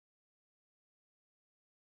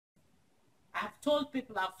told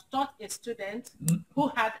people, I've taught a student who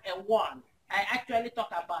had a 1. I actually talk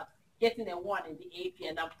about getting a 1 in the AP,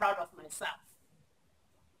 and I'm proud of myself.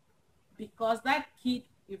 Because that kid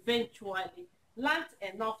eventually learned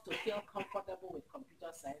enough to feel comfortable with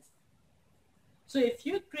computer science. So if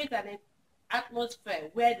you create an atmosphere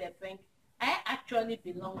where they think, I actually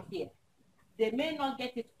belong here. They may not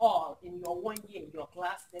get it all in your 1 year in your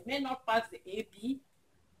class. They may not pass the AP,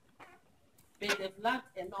 but they've learned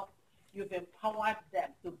enough. You've empowered them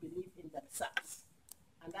to believe in themselves.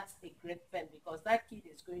 And that's a great thing, because that kid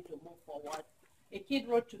is going to move forward. A kid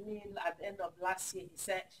wrote to me at the end of last year.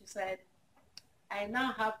 She said, I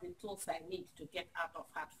now have the tools I need to get out of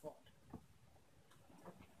Hartford.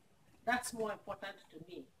 That's more important to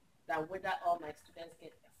me than whether all my students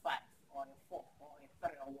get a 5 or a 4 or a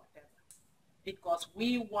 3 or whatever. Because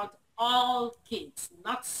we want all kids,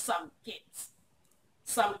 not some kids.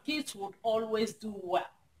 Some kids would always do well.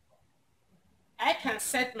 I can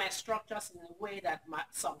set my structures in a way that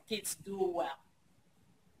some kids do well.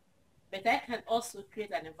 But I can also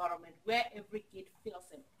create an environment where every kid feels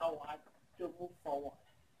empowered to move forward.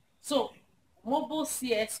 So, mobile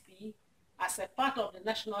CSP, as a part of the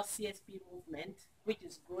national CSP movement, which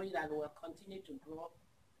is growing and will continue to grow,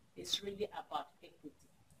 is really about equity,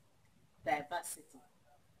 diversity,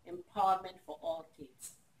 empowerment for all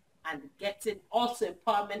kids, and getting also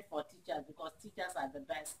empowerment for teachers, because teachers are the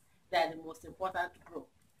best. They are the most important group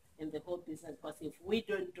in the whole business, because if we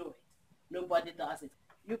don't do it, nobody does it.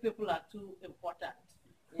 You people are too important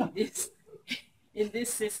in this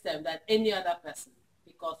system than any other person,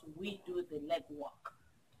 because we do the legwork.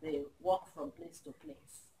 They walk from place to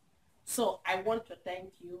place. So I want to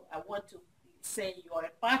thank you. I want to say you're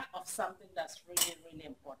a part of something that's really, really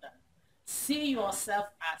important. See yourself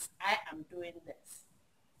as, I am doing this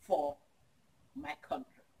for my country.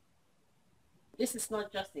 This is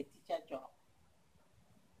not just a teacher job.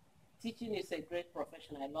 Teaching is a great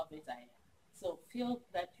profession. I love it. I am. So feel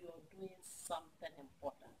that you're doing something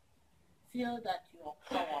important. Feel that you're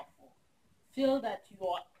powerful. Feel that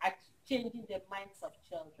you're changing the minds of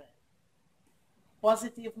children.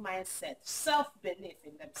 Positive mindset, self-belief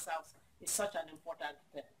in themselves is such an important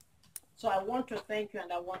thing. So I want to thank you,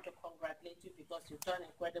 and I want to congratulate you, because you've done an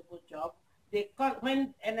incredible job.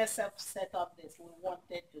 When NSF set up this, we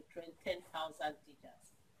wanted to train 10,000 teachers.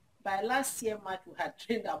 By last year, March, we had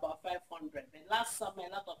trained about 500. But last summer,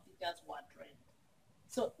 a lot of teachers were trained.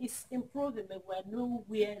 So it's improving, but we're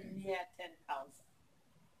nowhere near 10,000.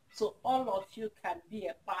 So all of you can be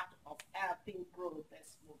a part of helping grow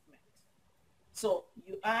this movement. So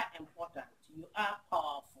you are important. You are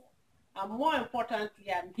powerful. And more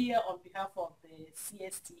importantly, I'm here on behalf of the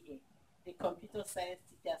CSTA, the Computer Science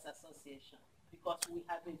Teachers Association, because we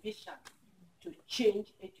have a vision to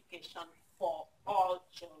change education for all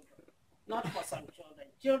children, not for some children.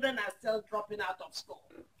 Children are still dropping out of school.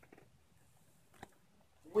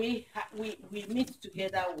 We meet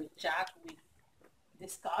together, we chat, we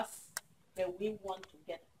discuss, that we want to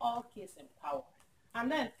get all kids empowered.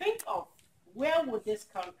 And then think of, where would this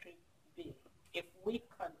country be if we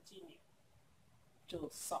continue to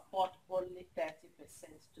support only 30%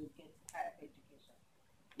 to get higher education?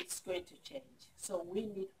 It's going to change. So we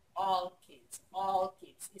need all kids, all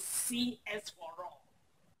kids. It's CS for all.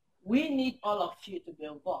 We need all of you to be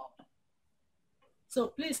involved. So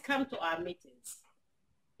please come to our meetings.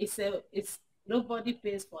 It's nobody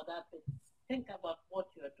pays for that, but think about what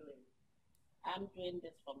you're doing. I'm doing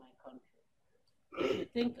this for my country. If you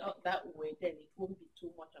think of that way, then it won't be too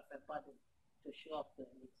much of a burden to show up to a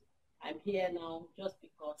meeting. I'm here now just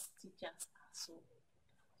because teachers are so important.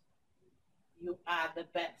 You are the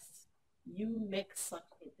best. You make such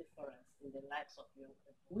a difference in the lives of young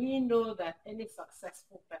people. We know that any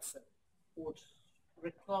successful person would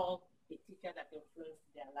recall a teacher that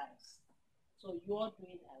influenced their lives. So you're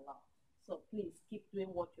doing a lot. So please keep doing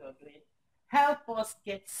what you're doing. Help us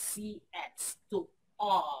get CS to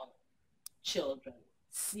all children.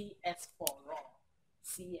 CS for all.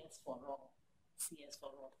 CS for all. CS for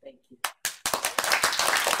all. Thank you.